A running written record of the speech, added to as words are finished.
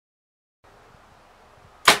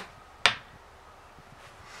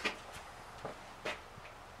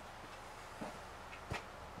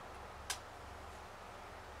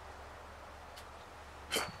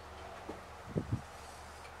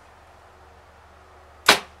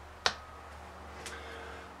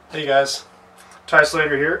Hey guys, Ty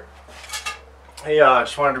Slater here. Hey,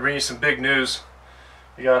 just wanted to bring you some big news.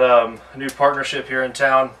 We got a new partnership here in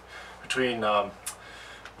town between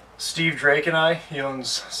Steve Drake and I. He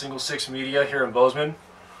owns Single Six Media here in Bozeman,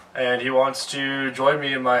 and he wants to join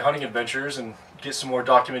me in my hunting adventures and get some more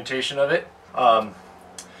documentation of it.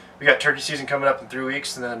 We got turkey season coming up in 3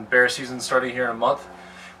 weeks, and then bear season starting here in a month.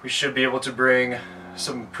 We should be able to bring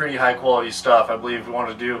some pretty high quality stuff. I believe we want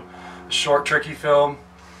to do a short turkey film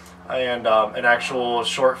and an actual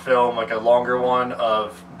short film, like a longer one,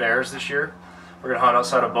 of bears this year. We're going to hunt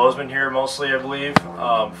outside of Bozeman here mostly, I believe,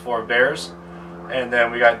 for bears. And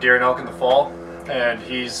then we got deer and elk in the fall, and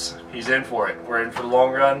he's in for it. We're in for the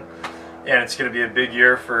long run, and it's going to be a big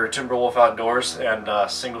year for Timberwolf Outdoors and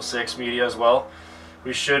Single Six Media as well.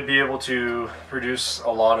 We should be able to produce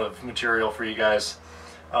a lot of material for you guys.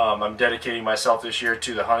 I'm dedicating myself this year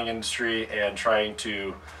to the hunting industry and trying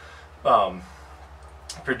to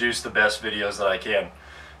produce the best videos that I can.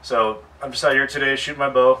 So I'm just out here today shooting my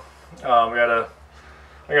bow. I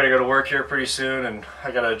gotta go to work here pretty soon, and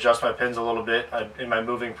I gotta adjust my pins a little bit. In my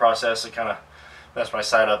moving process, I kind of messed my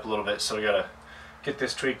sight up a little bit, so we gotta get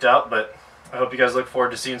this tweaked out. But I hope you guys look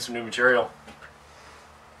forward to seeing some new material.